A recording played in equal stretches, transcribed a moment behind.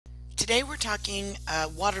Today we're talking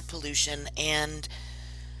water pollution, and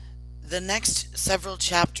the next several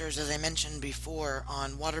chapters, as I mentioned before,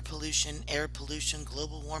 on water pollution, air pollution,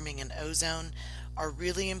 global warming, and ozone are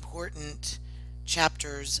really important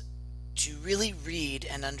chapters to really read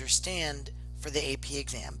and understand for the AP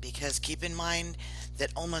exam, because keep in mind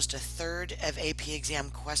that almost a third of AP exam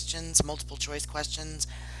questions, multiple choice questions,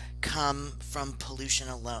 come from pollution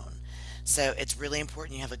alone. So it's really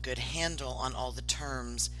important you have a good handle on all the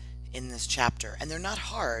terms in this chapter. And they're not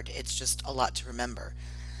hard, it's just a lot to remember.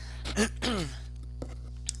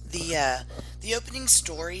 The opening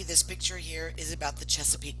story, this picture here, is about the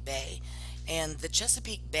Chesapeake Bay. And the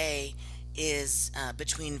Chesapeake Bay is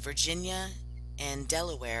between Virginia and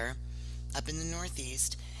Delaware up in the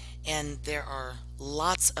Northeast, and there are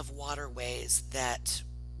lots of waterways that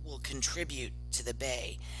will contribute to the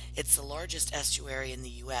bay. It's the largest estuary in the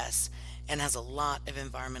U.S. and has a lot of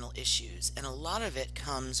environmental issues, and a lot of it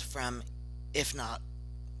comes from, if not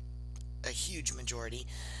a huge majority,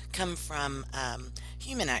 come from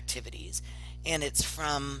human activities, and it's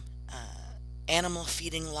from animal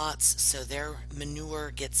feeding lots, so their manure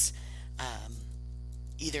gets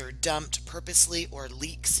either dumped purposely or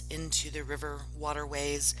leaks into the river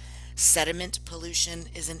waterways. Sediment pollution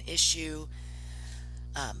is an issue.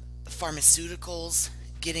 Pharmaceuticals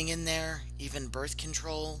getting in there, even birth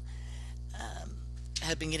control,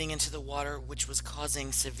 had been getting into the water, which was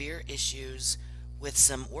causing severe issues with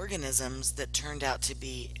some organisms that turned out to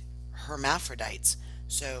be hermaphrodites,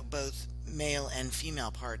 so both male and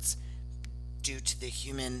female parts, due to the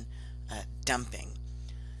human dumping.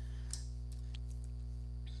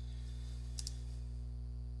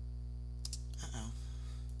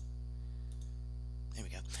 There we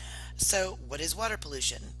go. So, what is water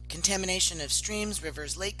pollution? Contamination of streams,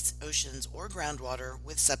 rivers, lakes, oceans, or groundwater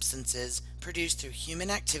with substances produced through human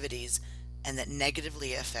activities and that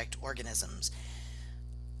negatively affect organisms.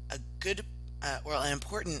 An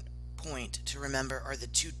important point to remember are the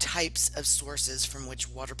two types of sources from which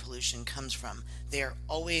water pollution comes from. They are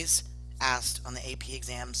always asked on the AP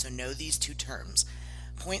exam, so know these two terms: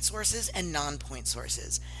 point sources and non-point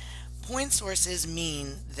sources. Point sources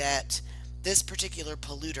mean that this particular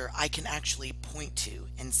polluter I can actually point to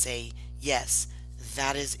and say, yes,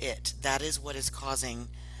 that is it. That is what is causing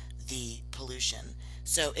the pollution.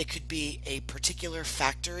 So it could be a particular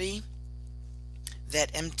factory that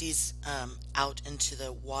empties out into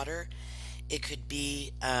the water. It could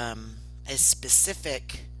be a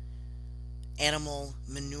specific animal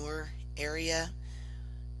manure area.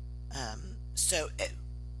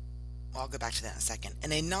 I'll go back to that in a second.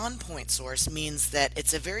 And a non-point source means that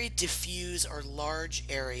it's a very diffuse or large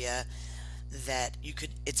area that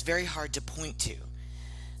it's very hard to point to.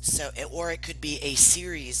 Or it could be a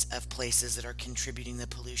series of places that are contributing the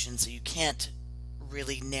pollution, so you can't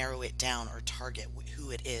really narrow it down or target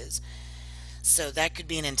who it is. So that could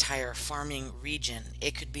be an entire farming region.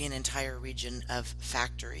 It could be an entire region of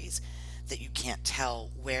factories that you can't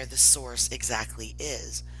tell where the source exactly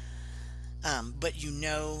is. But you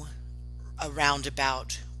know around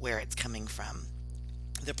about where it's coming from.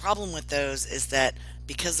 The problem with those is that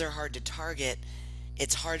because they're hard to target,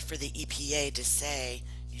 it's hard for the EPA to say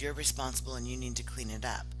you're responsible and you need to clean it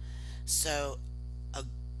up. So a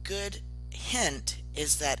good hint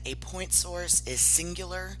is that a point source is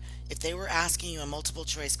singular. If they were asking you a multiple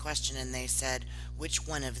choice question and they said which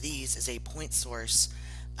one of these is a point source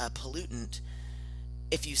pollutant,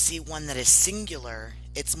 if you see one that is singular,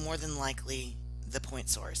 it's more than likely the point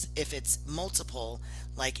source. If it's multiple,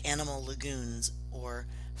 like animal lagoons or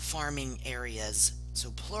farming areas,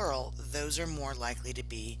 so plural, those are more likely to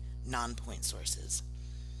be non-point sources.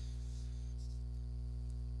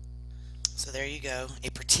 So there you go.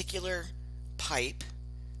 A particular pipe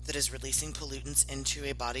that is releasing pollutants into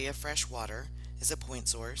a body of fresh water is a point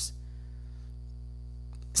source.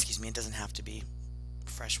 Excuse me, it doesn't have to be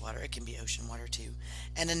fresh water, it can be ocean water too.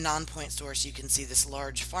 And a non-point source, you can see this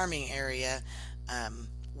large farming area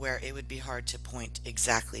where it would be hard to point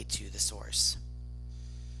exactly to the source.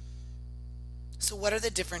 So what are the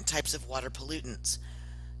different types of water pollutants?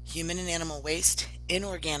 Human and animal waste,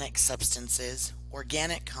 inorganic substances,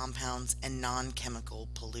 organic compounds, and non-chemical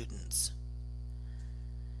pollutants.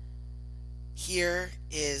 Here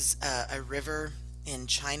is a river in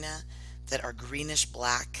China that are greenish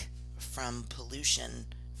black from pollution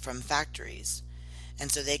from factories,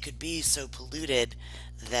 and so they could be so polluted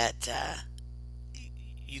that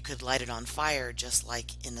you could light it on fire just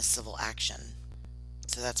like in a civil action.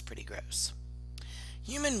 So that's pretty gross.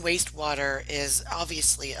 Human wastewater is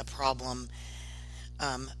obviously a problem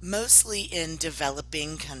mostly in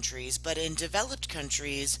developing countries, but in developed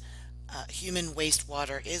countries human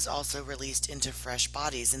wastewater is also released into fresh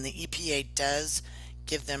bodies, and the EPA does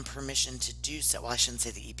give them permission to do so. Well, I shouldn't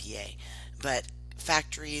say the EPA, but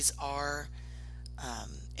factories are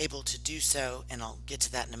able to do so, and I'll get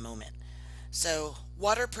to that in a moment. So,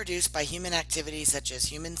 water produced by human activities such as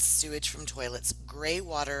human sewage from toilets, gray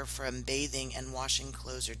water from bathing and washing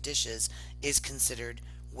clothes or dishes is considered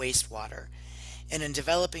wastewater. And in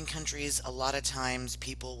developing countries, a lot of times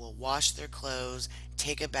people will wash their clothes,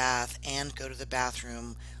 take a bath, and go to the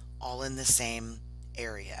bathroom all in the same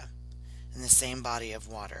area, in the same body of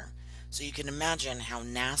water. So you can imagine how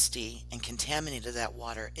nasty and contaminated that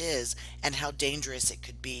water is and how dangerous it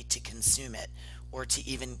could be to consume it or to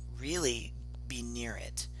even really be near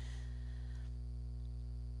it.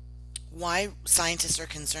 Why scientists are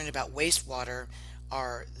concerned about wastewater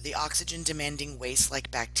are the oxygen demanding waste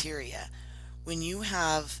like bacteria. When you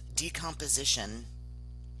have decomposition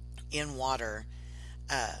in water,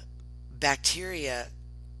 bacteria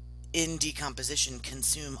in decomposition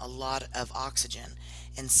consume a lot of oxygen,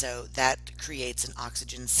 and so that creates an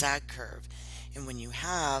oxygen sag curve. And when you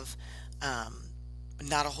have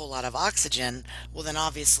not a whole lot of oxygen, well then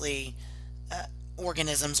obviously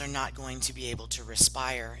organisms are not going to be able to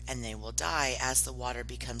respire, and they will die as the water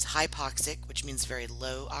becomes hypoxic, which means very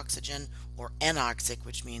low oxygen, or anoxic,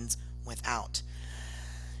 which means without.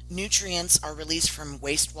 Nutrients are released from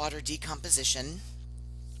wastewater decomposition,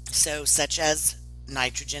 so such as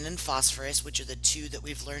nitrogen and phosphorus, which are the two that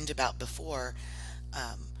we've learned about before,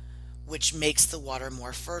 which makes the water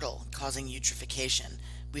more fertile, causing eutrophication.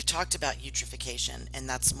 We've talked about eutrophication, and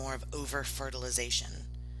that's more of over-fertilization.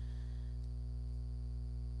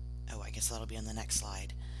 Oh, I guess that'll be on the next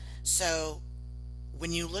slide. So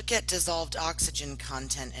when you look at dissolved oxygen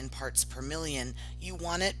content in parts per million, you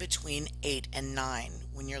want it between 8 and 9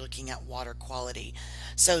 when you're looking at water quality.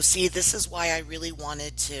 So see, this is why I really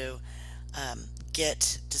wanted to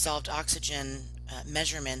get dissolved oxygen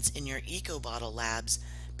measurements in your EcoBottle labs,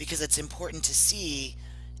 because it's important to see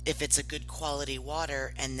if it's a good quality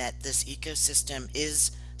water and that this ecosystem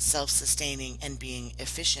is self-sustaining and being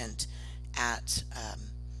efficient at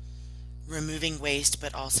removing waste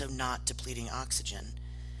but also not depleting oxygen.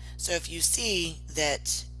 So if you see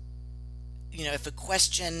that, you know, if a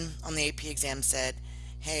question on the AP exam said,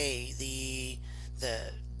 hey, the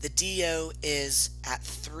DO is at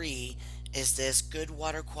 3, is this good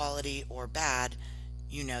water quality or bad?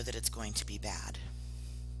 You know that it's going to be bad.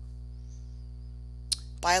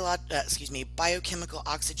 Biochemical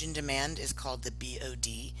oxygen demand is called the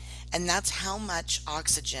BOD, and that's how much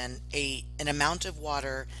oxygen an amount of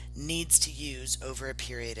water needs to use over a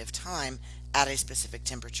period of time at a specific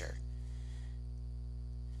temperature.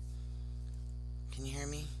 Can you hear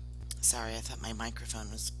me? Sorry, I thought my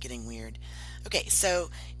microphone was getting weird. Okay,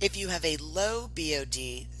 so if you have a low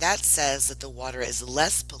BOD, that says that the water is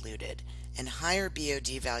less polluted, and higher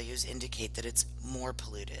BOD values indicate that it's more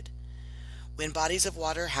polluted. When bodies of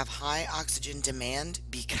water have high oxygen demand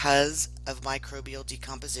because of microbial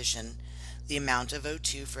decomposition, the amount of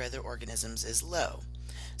O2 for other organisms is low.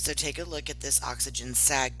 So take a look at this oxygen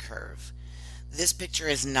sag curve. This picture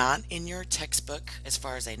is not in your textbook, as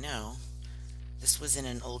far as I know. This was in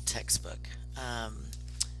an old textbook.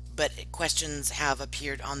 But questions have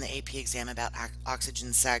appeared on the AP exam about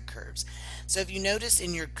oxygen sag curves. So if you notice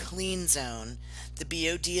in your clean zone, the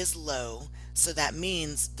BOD is low, so that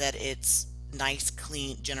means that it's nice,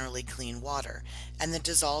 clean, generally clean water, and the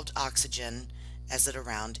dissolved oxygen is at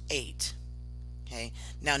around 8. Okay,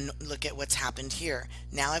 now look at what's happened here.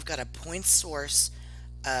 Now I've got a point source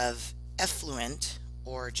of effluent,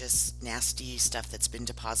 or just nasty stuff that's been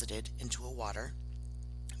deposited into a water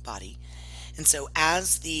body, and so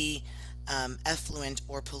as the effluent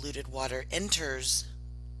or polluted water enters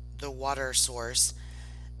the water source,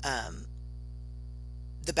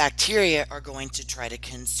 the bacteria are going to try to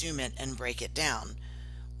consume it and break it down,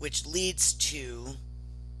 which leads to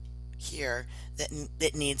here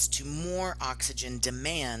that needs to more oxygen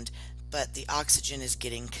demand, but the oxygen is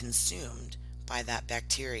getting consumed by that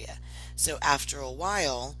bacteria. So after a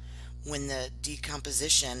while, when the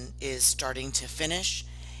decomposition is starting to finish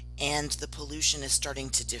and the pollution is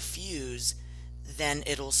starting to diffuse, then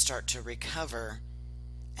it'll start to recover,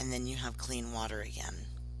 and then you have clean water again.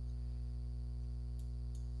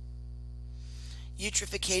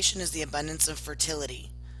 Eutrophication is the abundance of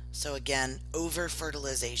fertility. So again,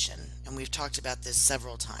 over-fertilization, and we've talked about this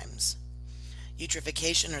several times.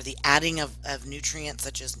 Eutrophication, or the adding of nutrients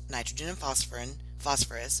such as nitrogen and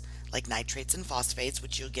phosphorus, like nitrates and phosphates,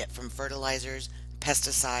 which you'll get from fertilizers,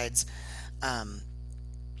 pesticides,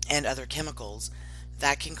 and other chemicals,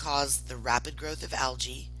 that can cause the rapid growth of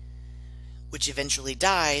algae, which eventually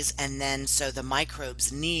dies, and then so the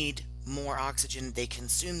microbes need more oxygen, they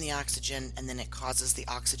consume the oxygen, and then it causes the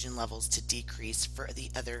oxygen levels to decrease for the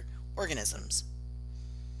other organisms.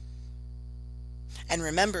 And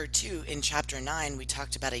remember too, in chapter 9 we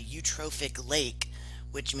talked about a eutrophic lake,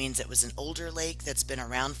 which means it was an older lake that's been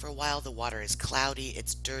around for a while. The water is cloudy,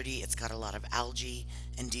 it's dirty, it's got a lot of algae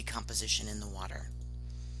and decomposition in the water.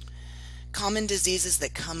 Common diseases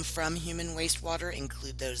that come from human wastewater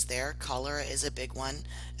include those there. Cholera is a big one,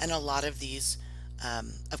 and a lot of these,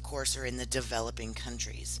 of course, are in the developing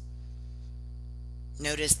countries.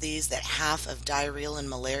 Notice these, that half of diarrheal and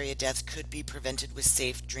malaria deaths could be prevented with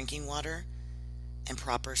safe drinking water and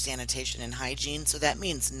proper sanitation and hygiene. So that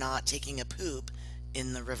means not taking a poop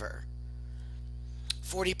in the river.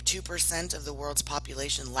 42% of the world's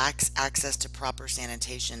population lacks access to proper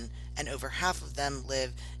sanitation, and over half of them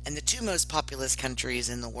live in the two most populous countries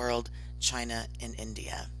in the world, China and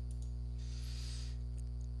India.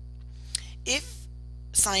 If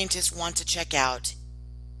scientists want to check out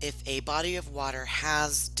if a body of water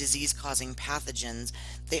has disease-causing pathogens,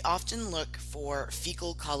 they often look for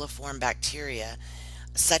fecal coliform bacteria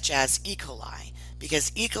such as E. coli,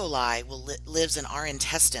 because E. coli lives in our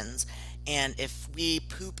intestines, and if we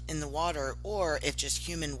poop in the water, or if just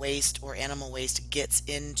human waste or animal waste gets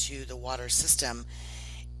into the water system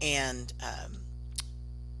and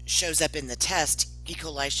shows up in the test, E.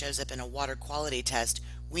 coli shows up in a water quality test,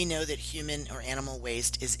 we know that human or animal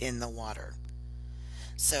waste is in the water.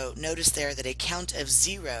 So notice there that a count of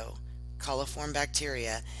 0 coliform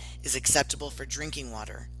bacteria is acceptable for drinking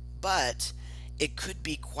water, but it could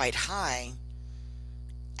be quite high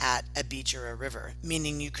at a beach or a river,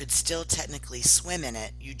 meaning you could still technically swim in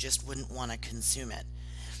it, you just wouldn't want to consume it.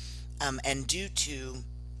 And due to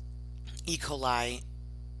E. coli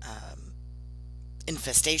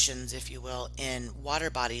infestations, if you will, in water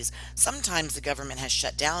bodies, sometimes the government has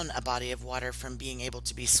shut down a body of water from being able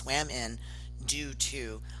to be swam in due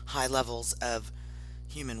to high levels of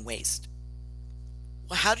human waste.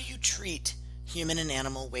 Well, how do you treat human and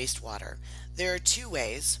animal wastewater? There are two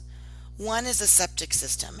ways. One is a septic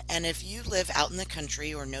system, and if you live out in the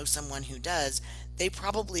country or know someone who does, they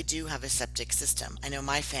probably do have a septic system. I know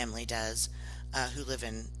my family does, who live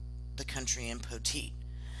in the country in Poteet.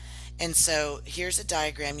 And so here's a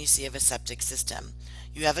diagram you see of a septic system.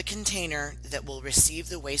 You have a container that will receive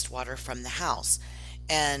the wastewater from the house,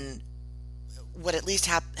 and what at least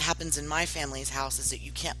happens in my family's house is that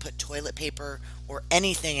you can't put toilet paper or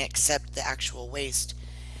anything except the actual waste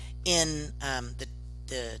in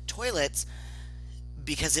the toilets,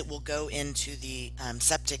 because it will go into the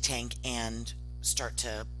septic tank and start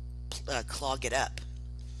to clog it up.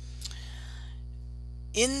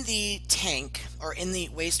 In the tank, or in the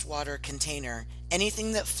wastewater container,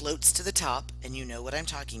 anything that floats to the top, and you know what I'm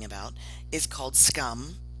talking about, is called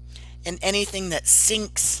scum, and anything that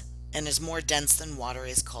sinks and is more dense than water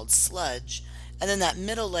is called sludge, and then that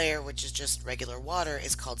middle layer, which is just regular water,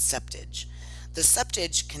 is called septage. The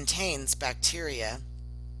septage contains bacteria,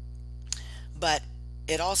 but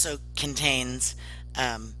it also contains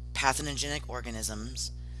pathogenic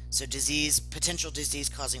organisms, so potential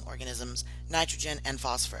disease-causing organisms, nitrogen, and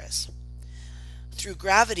phosphorus. Through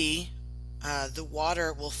gravity, the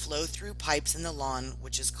water will flow through pipes in the lawn,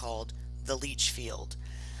 which is called the leach field.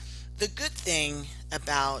 The good thing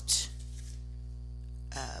about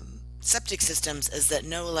septic systems is that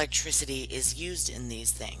no electricity is used in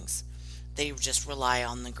these things. They just rely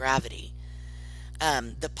on the gravity.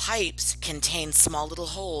 The pipes contain small little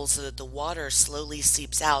holes so that the water slowly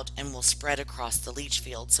seeps out and will spread across the leach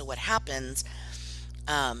field. So what happens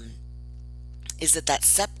is that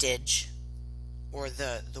septage, or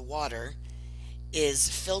the water, is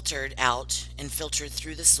filtered out and filtered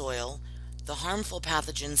through the soil. The harmful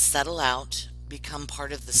pathogens settle out, become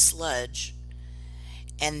part of the sludge,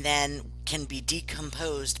 and then can be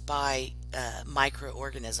decomposed by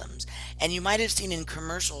microorganisms. And you might have seen in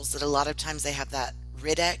commercials that a lot of times they have that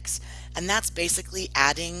Ridex, and that's basically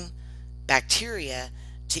adding bacteria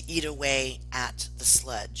to eat away at the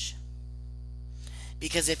sludge.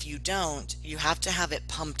 Because if you don't, you have to have it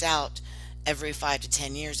pumped out every 5 to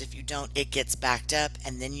 10 years. If you don't, it gets backed up,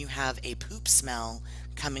 and then you have a poop smell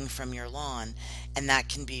coming from your lawn, and that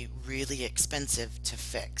can be really expensive to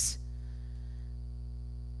fix.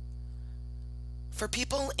 For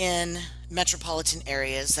people in metropolitan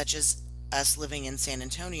areas, such as us living in San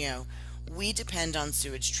Antonio, we depend on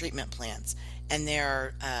sewage treatment plants, and there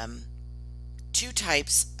are two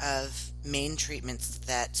types of main treatments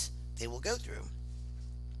that they will go through.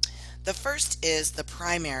 The first is the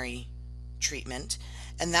primary treatment,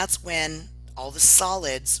 and that's when all the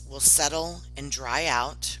solids will settle and dry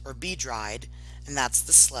out or be dried, and that's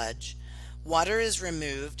the sludge. Water is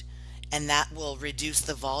removed, and that will reduce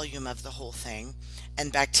the volume of the whole thing.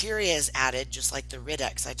 And bacteria is added, just like the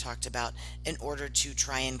Ridex I talked about, in order to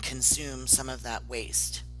try and consume some of that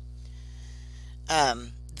waste.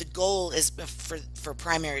 The goal is for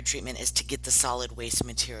primary treatment is to get the solid waste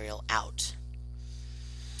material out.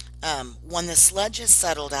 When the sludge is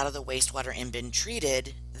settled out of the wastewater and been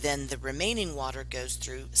treated, then the remaining water goes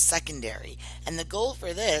through secondary. And the goal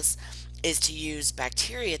for this is to use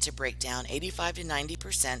bacteria to break down 85 to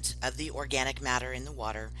 90% of the organic matter in the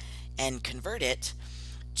water and convert it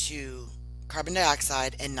to carbon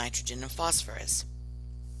dioxide and nitrogen and phosphorus.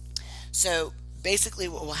 So basically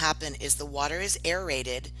what will happen is the water is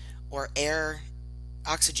aerated, or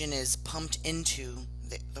oxygen is pumped into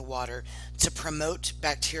the water to promote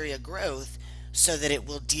bacteria growth so that it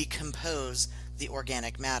will decompose the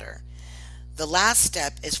organic matter. The last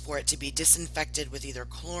step is for it to be disinfected with either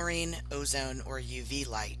chlorine, ozone, or UV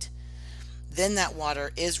light. Then that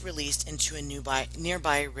water is released into a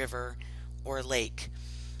nearby river or lake.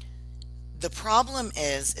 The problem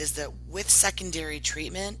is that with secondary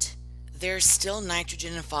treatment, there's still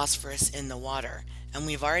nitrogen and phosphorus in the water. And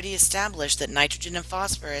we've already established that nitrogen and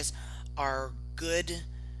phosphorus are good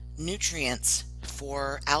nutrients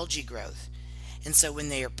for algae growth. And so when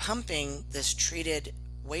they are pumping this treated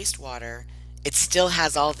wastewater, it still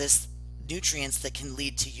has all this nutrients that can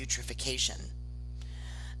lead to eutrophication.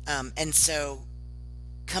 And so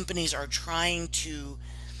companies are trying to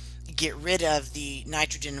get rid of the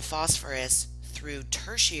nitrogen and phosphorus through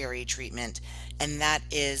tertiary treatment, and that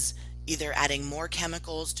is either adding more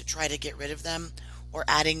chemicals to try to get rid of them, or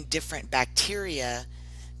adding different bacteria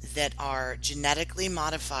that are genetically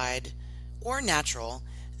modified or natural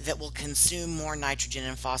that will consume more nitrogen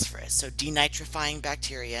and phosphorus. So denitrifying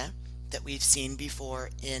bacteria that we've seen before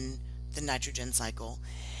in the nitrogen cycle,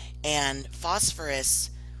 and phosphorus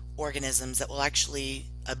organisms that will actually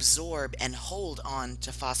absorb and hold on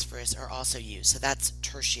to phosphorus are also used. So that's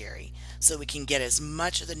tertiary. So we can get as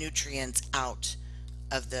much of the nutrients out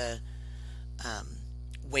of the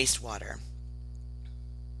wastewater.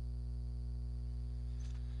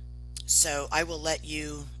 So I will let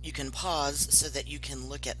you can pause so that you can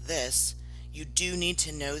look at this. You do need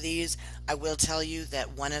to know these. I will tell you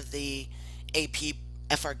that one of the AP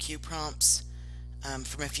FRQ prompts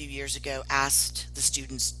from a few years ago asked the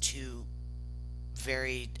students to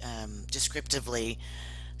very descriptively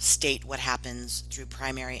state what happens through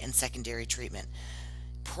primary and secondary treatment.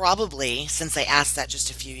 Probably, since they asked that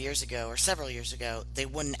just a few years ago or several years ago, they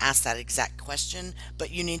wouldn't ask that exact question,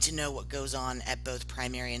 but you need to know what goes on at both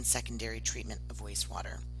primary and secondary treatment of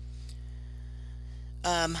wastewater.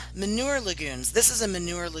 Manure lagoons. This is a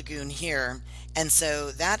manure lagoon here, and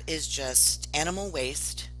so that is just animal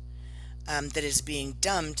waste that is being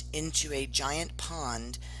dumped into a giant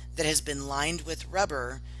pond that has been lined with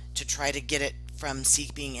rubber to try to get it from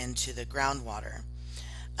seeping into the groundwater.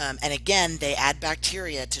 And again, they add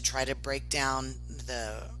bacteria to try to break down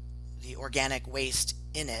the organic waste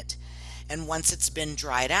in it. And once it's been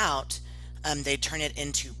dried out, they turn it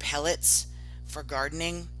into pellets for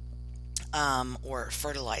gardening or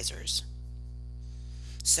fertilizers.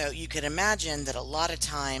 So you could imagine that a lot of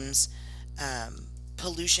times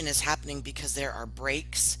pollution is happening because there are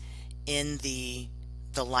breaks in the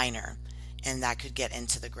liner, and that could get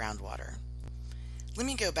into the groundwater. Let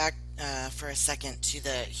me go back for a second to the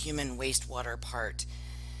human wastewater part.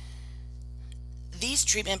 These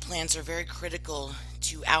treatment plants are very critical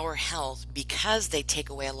to our health because they take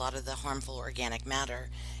away a lot of the harmful organic matter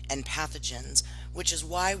and pathogens, which is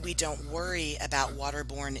why we don't worry about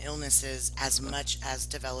waterborne illnesses as much as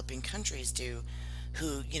developing countries do,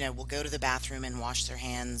 who, will go to the bathroom and wash their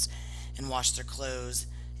hands and wash their clothes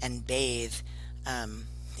and bathe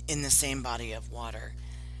in the same body of water.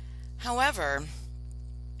 However,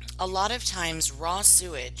 a lot of times raw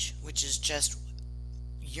sewage, which is just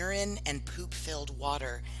urine and poop filled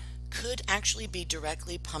water, could actually be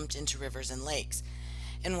directly pumped into rivers and lakes.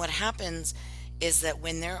 And what happens is that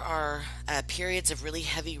when there are periods of really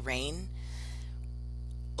heavy rain,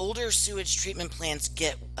 older sewage treatment plants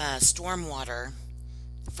get storm water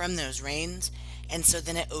from those rains, and so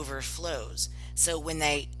then it overflows. So when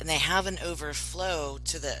they have an overflow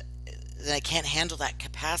they can't handle that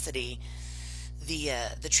capacity,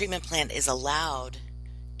 the treatment plant is allowed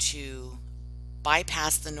to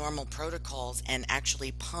bypass the normal protocols and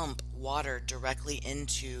actually pump water directly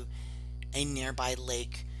into a nearby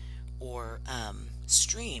lake or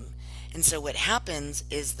stream. And so what happens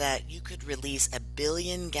is that you could release 1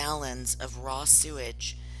 billion gallons of raw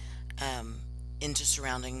sewage into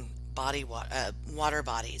surrounding water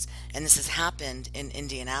bodies, and this has happened in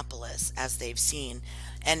Indianapolis as they've seen,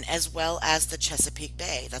 and as well as the Chesapeake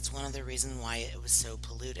Bay. That's one of the reasons why it was so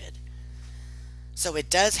polluted. So it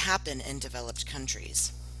does happen in developed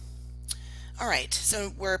countries. All right,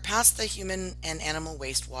 so we're past the human and animal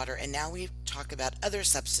wastewater, and now we talk about other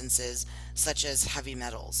substances such as heavy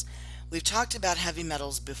metals. We've talked about heavy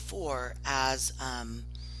metals before as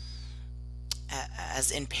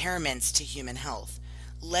impairments to human health.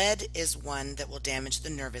 Lead is one that will damage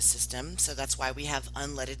the nervous system, so that's why we have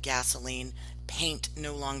unleaded gasoline. Paint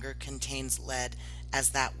no longer contains lead, as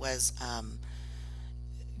that was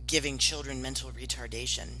giving children mental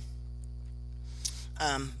retardation.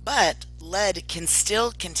 But lead can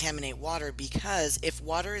still contaminate water, because if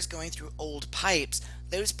water is going through old pipes,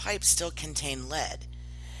 those pipes still contain lead,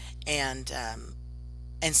 and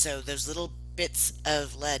so those little bits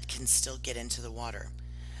of lead can still get into the water.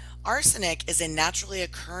 Arsenic is a naturally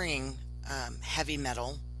occurring heavy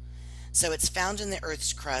metal, so it's found in the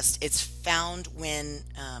Earth's crust. It's found when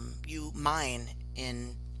you mine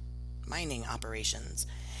in mining operations,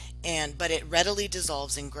 but it readily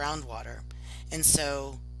dissolves in groundwater. And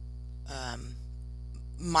so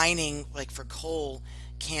mining, like for coal,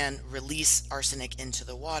 can release arsenic into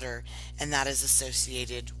the water, and that is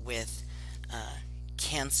associated with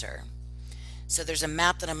cancer. So there's a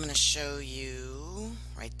map that I'm going to show you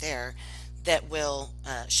right there that will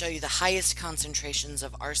show you the highest concentrations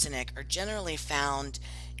of arsenic are generally found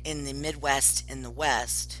in the Midwest and the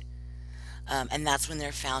West, and that's when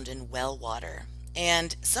they're found in well water.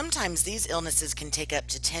 And sometimes these illnesses can take up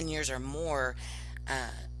to 10 years or more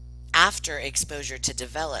after exposure to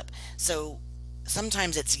develop. So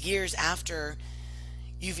sometimes it's years after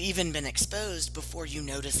you've even been exposed before you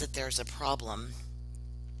notice that there's a problem.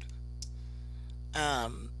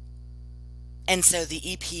 And so the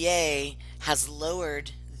EPA has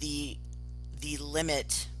lowered the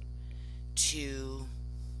limit to,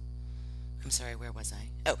 I'm sorry, where was I?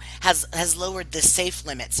 Oh, has lowered the safe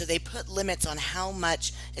limit. So they put limits on how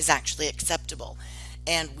much is actually acceptable.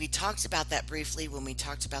 And we talked about that briefly when we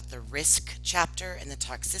talked about the risk chapter and the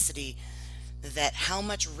toxicity, that how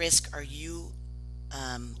much risk are you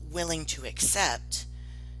willing to accept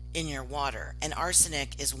in your water. And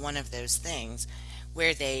arsenic is one of those things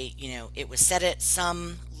where they, it was set at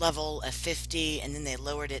some level of 50, and then they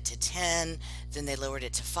lowered it to 10, then they lowered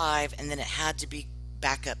it to 5, and then it had to be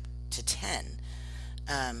back up to 10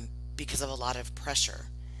 because of a lot of pressure.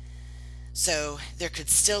 So there could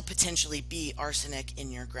still potentially be arsenic in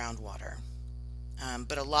your groundwater.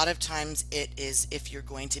 But a lot of times it is if you're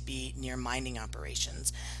going to be near mining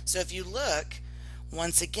operations. So if you look,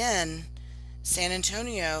 once again, San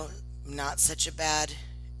Antonio, not such a bad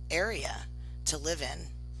area to live in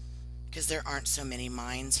because there aren't so many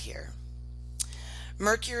mines here.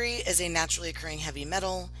 Mercury is a naturally occurring heavy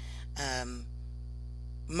metal.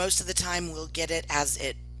 Most of the time we'll get it as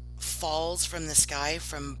it falls from the sky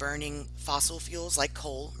from burning fossil fuels like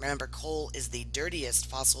coal. Remember, coal is the dirtiest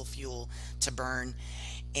fossil fuel to burn,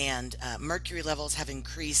 and mercury levels have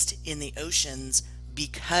increased in the oceans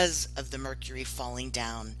because of the mercury falling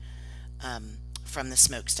down from the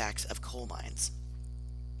smokestacks of coal mines.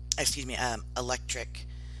 Electric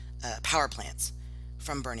power plants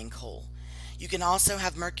from burning coal. You can also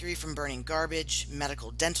have mercury from burning garbage,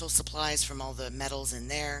 medical dental supplies from all the metals in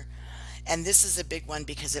there. And this is a big one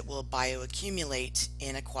because it will bioaccumulate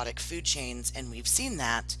in aquatic food chains, and we've seen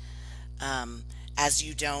that as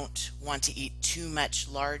you don't want to eat too much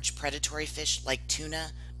large predatory fish like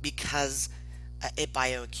tuna because it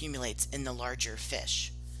bioaccumulates in the larger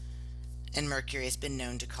fish. And mercury has been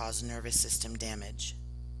known to cause nervous system damage.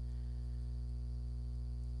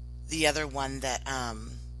 The other one that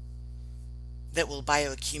will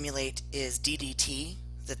bioaccumulate is DDT,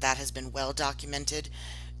 that has been well documented,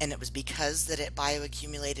 and it was because that it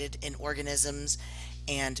bioaccumulated in organisms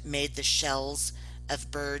and made the shells of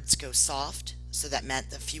birds go soft, so that meant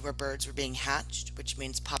that fewer birds were being hatched, which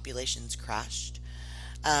means populations crashed.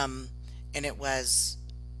 And it was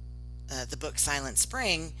the book Silent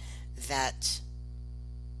Spring that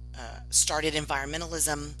started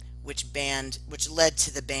environmentalism, which led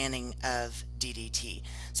to the banning of DDT.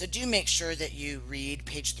 So do make sure that you read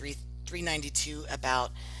page 392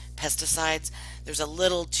 about pesticides. There's a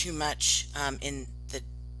little too much in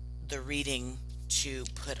the reading to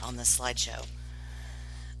put on the slideshow.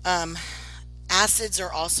 Acids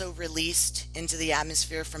are also released into the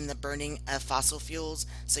atmosphere from the burning of fossil fuels.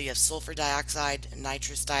 So you have sulfur dioxide,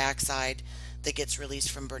 nitrous dioxide that gets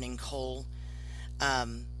released from burning coal.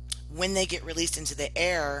 When they get released into the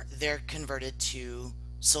air, they're converted to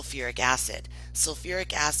sulfuric acid.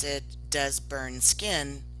 Sulfuric acid does burn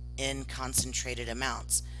skin in concentrated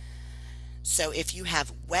amounts. So if you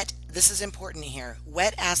have wet, this is important here,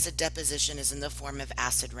 wet acid deposition is in the form of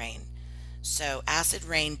acid rain. So acid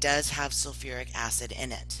rain does have sulfuric acid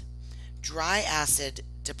in it. Dry acid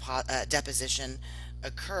deposition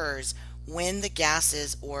occurs when the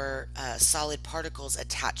gases or solid particles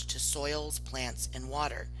attach to soils, plants, and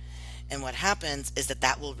water. And what happens is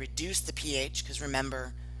that will reduce the pH, because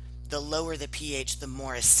remember, the lower the pH, the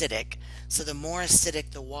more acidic. So the more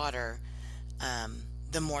acidic the water,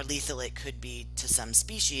 the more lethal it could be to some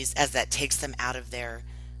species, as that takes them out of their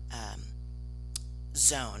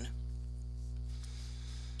zone.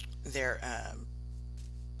 Their,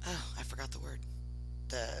 oh, I forgot the word.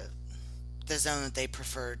 The, the zone that they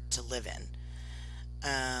prefer to live in.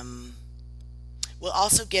 We'll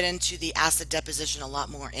also get into the acid deposition a lot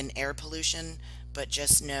more in air pollution, but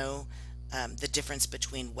just know the difference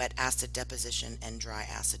between wet acid deposition and dry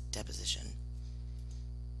acid deposition.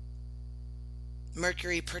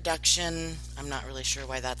 Mercury production, I'm not really sure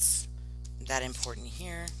why that's that important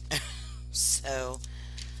here. So,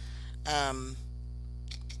 I'm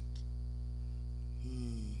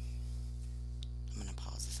going to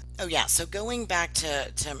pause this. Oh yeah, so going back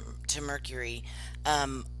to mercury,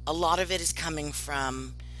 a lot of it is coming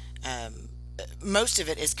from, most of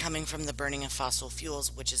it is coming from the burning of fossil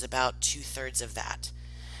fuels, which is about 2/3 of that.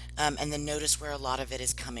 And then notice where a lot of it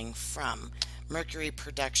is coming from. Mercury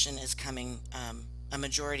production is coming, a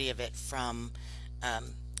majority of it from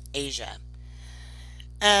Asia.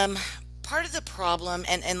 Part of the problem,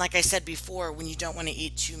 and like I said before, when you don't want to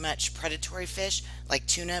eat too much predatory fish like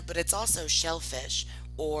tuna, but it's also shellfish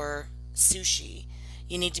or sushi,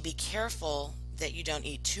 you need to be careful that you don't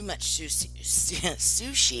eat too much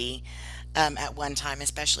sushi at one time,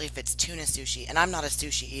 especially if it's tuna sushi. And I'm not a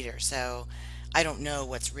sushi eater, so I don't know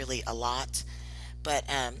what's really a lot. But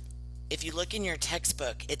if you look in your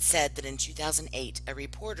textbook, it said that in 2008, a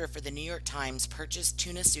reporter for the New York Times purchased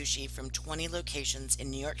tuna sushi from 20 locations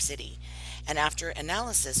in New York City, and after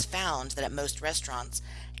analysis found that at most restaurants,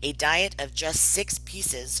 a diet of just 6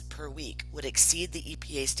 pieces per week would exceed the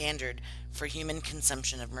EPA standard for human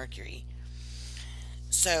consumption of mercury.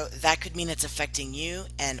 So that could mean it's affecting you,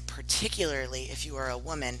 and particularly if you are a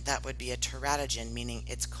woman, that would be a teratogen, meaning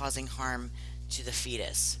it's causing harm to the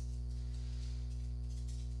fetus.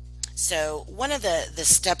 So one of the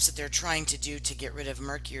steps that they're trying to do to get rid of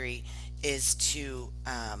mercury is to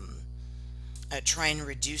try and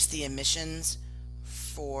reduce the emissions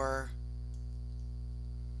for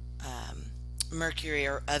mercury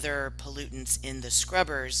or other pollutants in the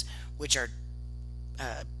scrubbers, which are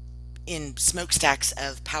in smokestacks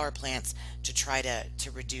of power plants, to try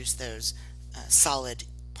to reduce those solid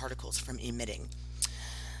particles from emitting.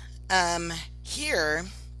 Here,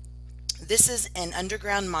 this is an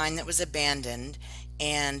underground mine that was abandoned,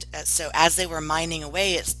 and so as they were mining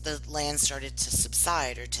away, the land started to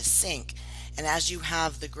subside or to sink. And as you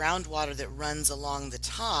have the groundwater that runs along the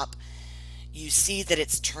top, you see that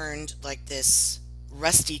it's turned like this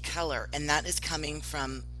rusty color, and that is coming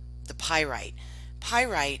from the pyrite.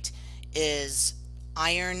 Pyrite is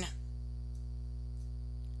iron,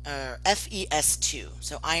 FeS2,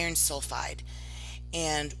 so iron sulfide.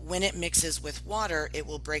 And when it mixes with water, it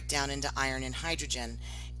will break down into iron and hydrogen,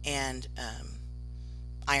 and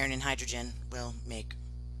iron and hydrogen will make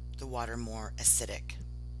the water more acidic.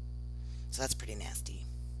 So that's pretty nasty.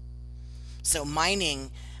 So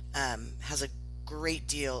mining has a great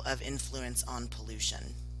deal of influence on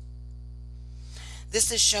pollution. This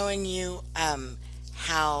is showing you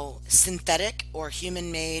how synthetic or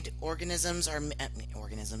human-made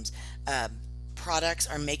products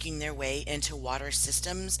are making their way into water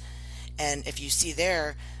systems. And if you see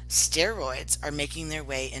there, steroids are making their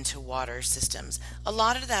way into water systems. A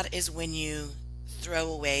lot of that is when you throw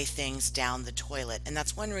away things down the toilet, and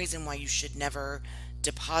that's one reason why you should never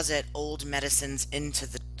deposit old medicines into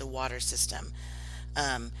the water system.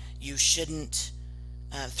 You shouldn't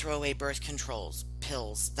throw away birth control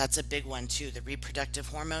pills. That's a big one too. The reproductive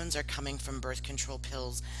hormones are coming from birth control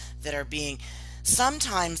pills that are being,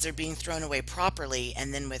 sometimes they're being thrown away properly,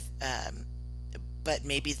 and then with but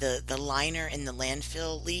maybe the liner in the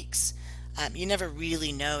landfill leaks. You never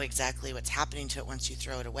really know exactly what's happening to it once you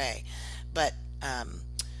throw it away. But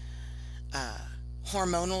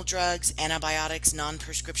hormonal drugs, antibiotics,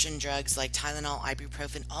 non-prescription drugs like Tylenol,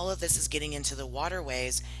 ibuprofen, all of this is getting into the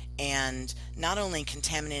waterways and not only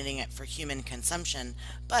contaminating it for human consumption,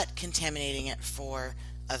 but contaminating it for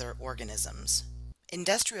other organisms.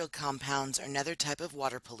 Industrial compounds are another type of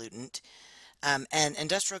water pollutant, and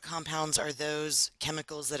industrial compounds are those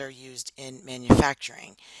chemicals that are used in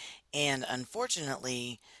manufacturing. And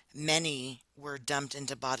unfortunately, Many were dumped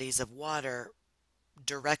into bodies of water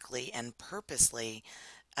directly and purposely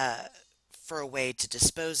uh, for a way to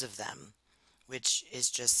dispose of them, which is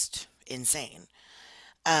just insane.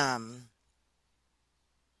 Um,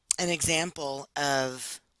 an example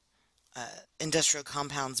of industrial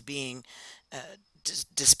compounds being uh,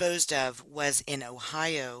 disposed of was in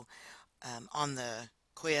Ohio on the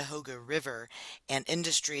Cuyahoga River, and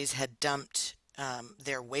industries had dumped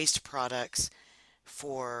their waste products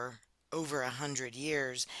for over 100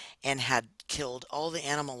 years and had killed all the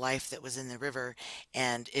animal life that was in the river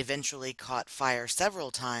and eventually caught fire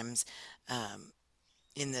several times um,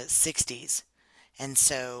 in the 60s. And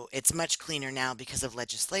so it's much cleaner now because of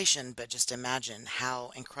legislation, but just imagine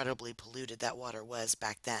how incredibly polluted that water was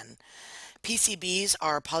back then. PCBs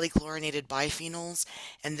are polychlorinated biphenyls,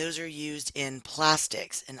 and those are used in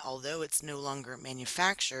plastics. And although it's no longer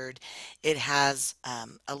manufactured, it has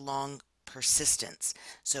a long persistence.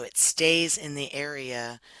 So it stays in the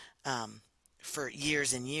area um, for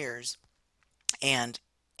years and years and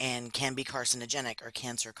can be carcinogenic or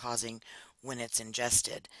cancer causing when it's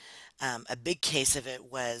ingested. A big case of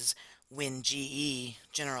it was when GE,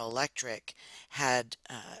 General Electric, had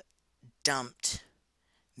dumped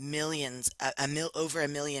millions, over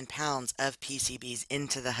 1 million pounds of PCBs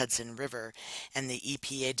into the Hudson River, and the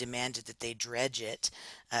EPA demanded that they dredge it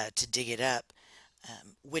to dig it up,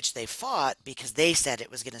 which they fought because they said it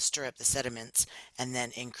was going to stir up the sediments and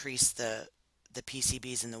then increase the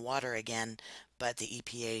PCBs in the water again. But the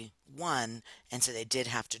EPA won, and so they did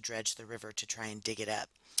have to dredge the river to try and dig it up.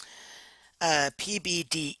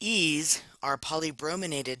 PBDEs are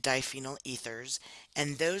polybrominated diphenyl ethers,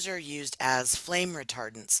 and those are used as flame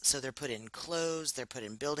retardants. So they're put in clothes, they're put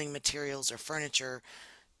in building materials or furniture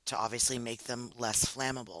to obviously make them less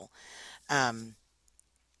flammable. Um,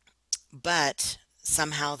 but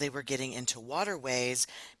somehow they were getting into waterways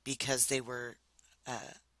because they were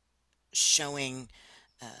uh, showing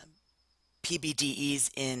uh, PBDEs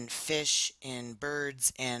in fish, in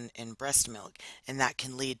birds, and in breast milk, and that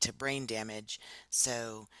can lead to brain damage.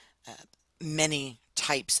 So, uh, many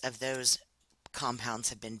types of those compounds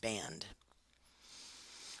have been banned.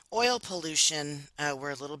 Oil pollution, we're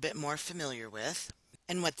a little bit more familiar with.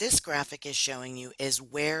 And what this graphic is showing you is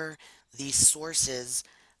where the sources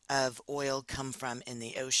of oil come from in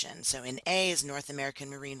the ocean. So in A is North American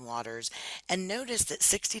marine waters, and notice that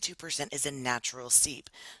 62% is a natural seep.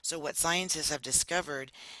 So what scientists have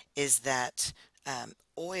discovered is that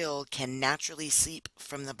oil can naturally seep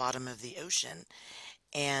from the bottom of the ocean,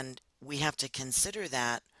 and we have to consider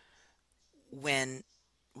that when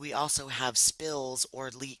we also have spills or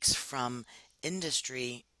leaks from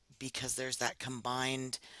industry because there's that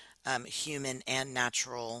combined human and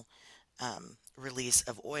natural release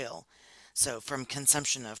of oil. So, from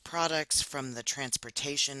consumption of products, from the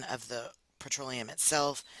transportation of the petroleum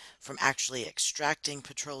itself, from actually extracting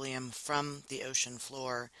petroleum from the ocean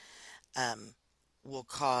floor, um, will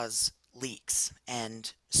cause leaks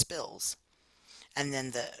and spills. And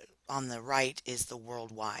then the on the right is the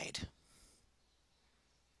worldwide.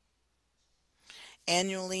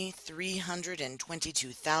 Annually,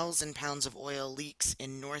 322,000 pounds of oil leaks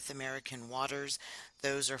in North American waters.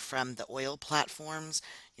 Those are from the oil platforms,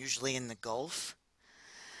 usually in the Gulf.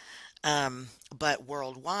 But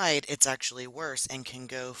worldwide, it's actually worse and can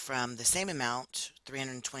go from the same amount,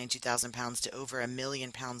 322,000 pounds, to over 1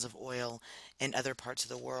 million pounds of oil in other parts of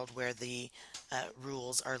the world where the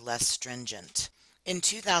rules are less stringent. In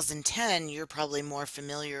 2010, you're probably more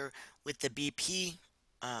familiar with the BP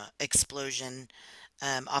explosion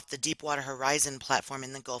off the Deepwater Horizon platform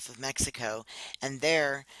in the Gulf of Mexico. And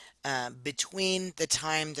there, between the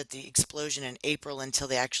time that the explosion in April until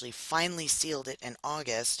they actually finally sealed it in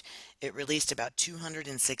August, it released about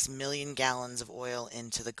 206 million gallons of oil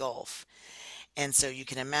into the Gulf. And so you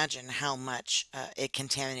can imagine how much it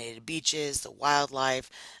contaminated beaches, the wildlife,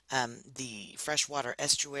 the freshwater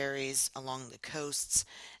estuaries along the coasts,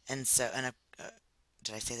 and so, and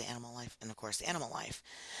did I say the animal life? And of course, the animal life.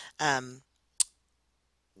 Um,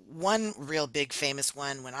 One real big famous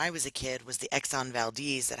one when I was a kid was the Exxon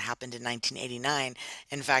Valdez that happened in 1989.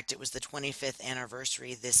 In fact, it was the 25th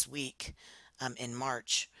anniversary this week in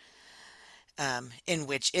March, in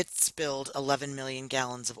which it spilled 11 million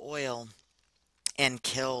gallons of oil and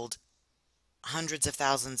killed hundreds of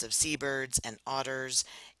thousands of seabirds and otters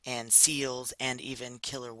and seals and even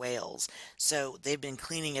killer whales. So they've been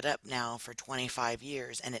cleaning it up now for 25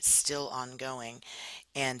 years and it's still ongoing.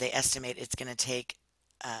 And they estimate it's going to take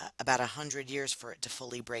about 100 years for it to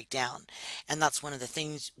fully break down. And that's one of the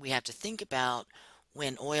things we have to think about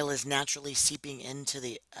when oil is naturally seeping into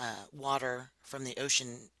the water from the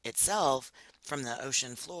ocean itself, from the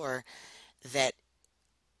ocean floor, that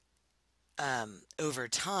over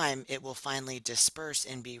time it will finally disperse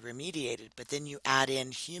and be remediated. But then you add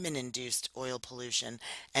in human induced oil pollution,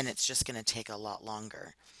 and it's just going to take a lot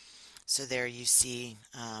longer. So there you see,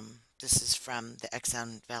 this is from the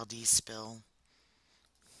Exxon Valdez spill.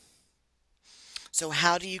 So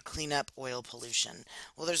how do you clean up oil pollution?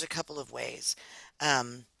 Well, there's a couple of ways.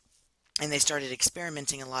 Um, and they started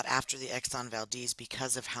experimenting a lot after the Exxon Valdez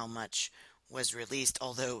because of how much was released,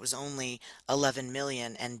 although it was only 11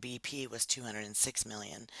 million and BP was 206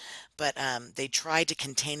 million. But they tried to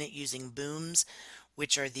contain it using booms,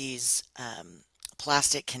 which are these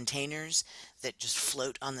plastic containers that just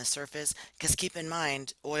float on the surface. Because keep in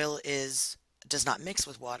mind, oil is does not mix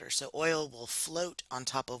with water, so oil will float on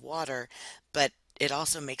top of water, but it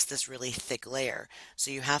also makes this really thick layer.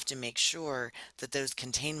 So you have to make sure that those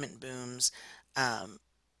containment booms um,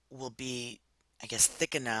 will be, I guess,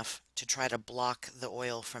 thick enough to try to block the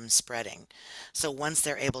oil from spreading. So once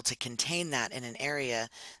they're able to contain that in an area,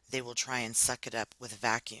 they will try and suck it up with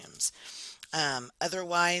vacuums.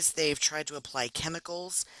 Otherwise, they've tried to apply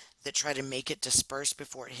chemicals that try to make it disperse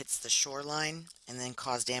before it hits the shoreline and then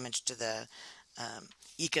cause damage to the um,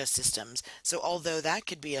 ecosystems. So although that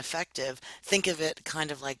could be effective, think of it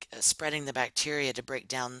kind of like spreading the bacteria to break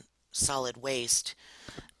down solid waste.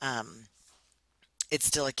 Um, it's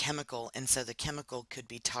still a chemical, and so the chemical could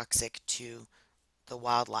be toxic to the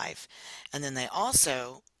wildlife. And then they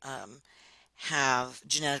also have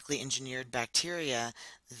genetically engineered bacteria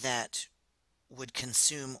that would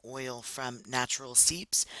consume oil from natural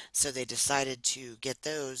seeps, so they decided to get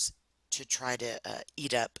those to try to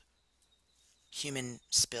eat up human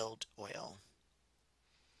spilled oil.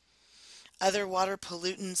 Other water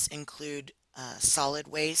pollutants include solid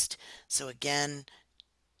waste. So again,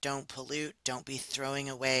 don't pollute, don't be throwing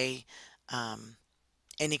away um,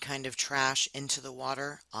 any kind of trash into the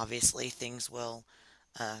water. Obviously, things will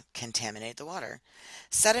contaminate the water.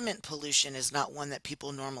 Sediment pollution is not one that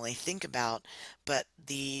people normally think about, but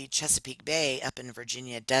the Chesapeake Bay up in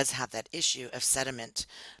Virginia does have that issue of sediment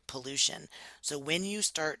pollution. So when you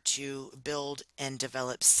start to build and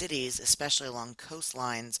develop cities, especially along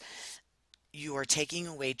coastlines, you are taking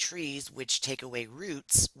away trees, which take away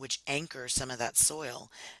roots, which anchor some of that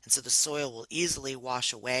soil. And so the soil will easily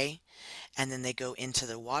wash away, and then they go into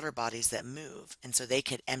the water bodies that move. And so they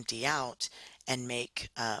could empty out and make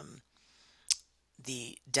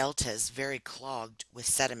the deltas very clogged with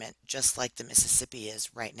sediment, just like the Mississippi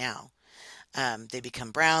is right now. They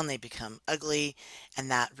become brown, they become ugly,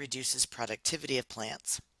 and that reduces productivity of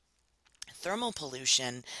plants. Thermal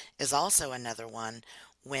pollution is also another one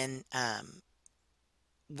when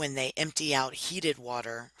they empty out heated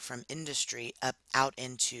water from industry up out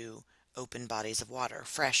into open bodies of water,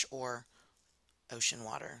 fresh or ocean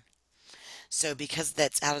water. So because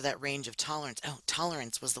that's out of that range of tolerance, oh,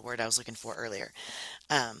 tolerance was the word I was looking for earlier.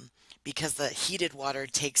 Um, because the heated water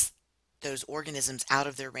takes those organisms out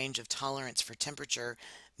of their range of tolerance for temperature,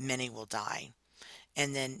 many will die.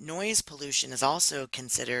 And then noise pollution is also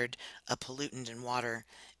considered a pollutant in water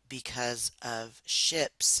because of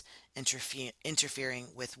ships interfering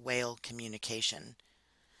with whale communication.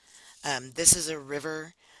 This is a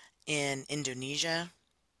river in Indonesia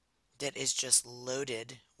that is just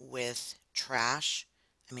loaded with trash.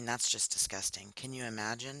 I mean, that's just disgusting. Can you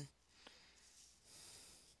imagine?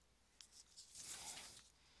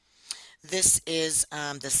 This is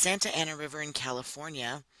the Santa Ana River in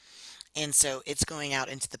California. And so it's going out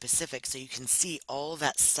into the Pacific, so you can see all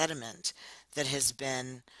that sediment that has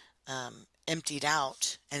been emptied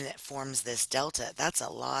out and it forms this delta. That's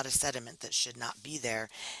a lot of sediment that should not be there,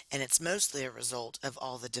 and it's mostly a result of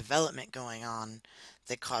all the development going on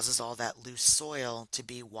that causes all that loose soil to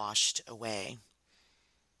be washed away.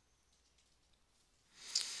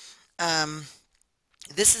 Um,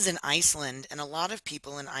 this is in Iceland, and a lot of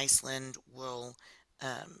people in Iceland will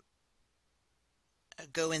um,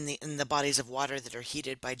 go in the bodies of water that are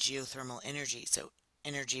heated by geothermal energy, so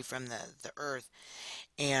energy from the earth.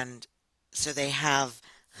 And so they have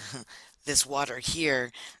this water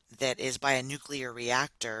here that is by a nuclear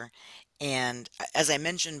reactor. And as I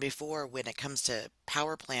mentioned before, when it comes to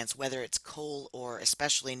power plants, whether it's coal or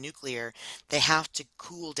especially nuclear, they have to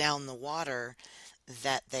cool down the water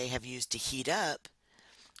that they have used to heat up,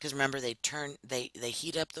 because remember they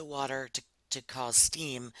heat up the water to cause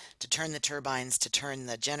steam, to turn the turbines, to turn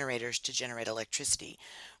the generators to generate electricity.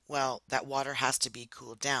 Well, that water has to be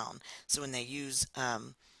cooled down. So when they use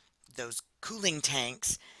those cooling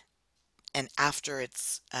tanks, and after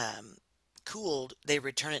it's cooled, they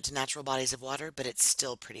return it to natural bodies of water, but it's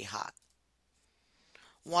still pretty hot.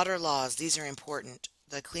 Water laws, these are important.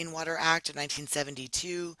 The Clean Water Act of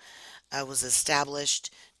 1972 was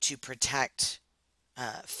established to protect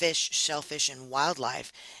fish, shellfish, and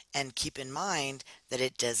wildlife, and keep in mind that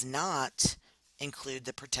it does not include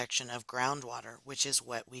the protection of groundwater, which is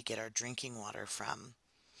what we get our drinking water from.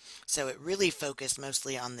 So it really focused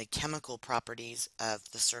mostly on the chemical properties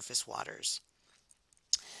of the surface waters.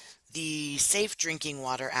 The Safe Drinking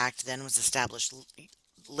Water Act then was established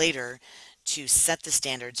later to set the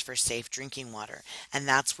standards for safe drinking water. And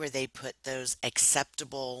that's where they put those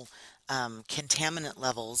acceptable contaminant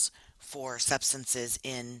levels for substances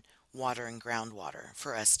in water and groundwater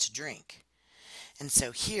for us to drink. And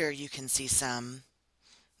so here you can see some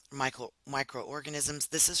microorganisms.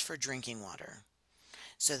 This is for drinking water.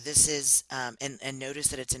 So this is, and notice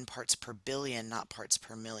that it's in parts per billion, not parts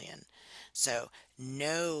per million. So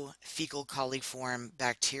no fecal coliform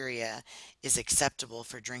bacteria is acceptable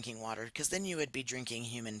for drinking water because then you would be drinking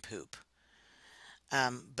human poop.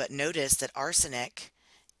 But notice that arsenic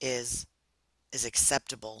is is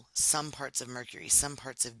acceptable. Some parts of mercury, some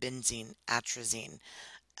parts of benzene, atrazine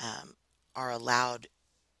um, are allowed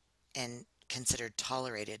and considered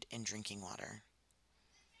tolerated in drinking water.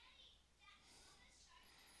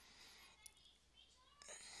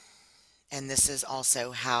 And this is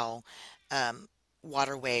also how um,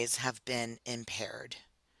 waterways have been impaired.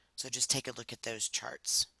 So just take a look at those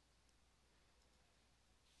charts.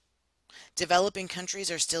 Developing countries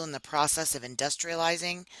are still in the process of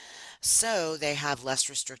industrializing, so they have less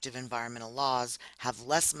restrictive environmental laws, have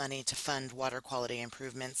less money to fund water quality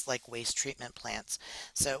improvements like waste treatment plants.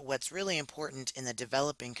 So what's really important in the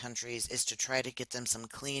developing countries is to try to get them some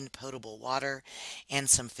clean, potable water and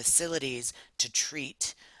some facilities to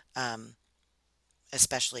treat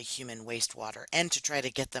especially human wastewater, and to try to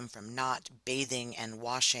get them from not bathing and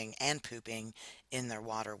washing and pooping in their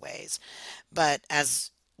waterways. But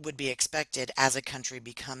as would be expected, as a country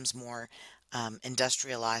becomes more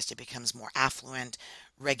industrialized, it becomes more affluent,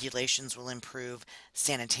 regulations will improve,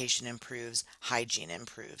 sanitation improves, hygiene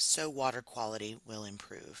improves, so water quality will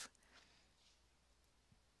improve.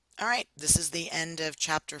 All right, this is the end of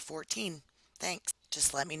chapter 14. Thanks.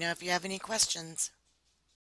 Just let me know if you have any questions.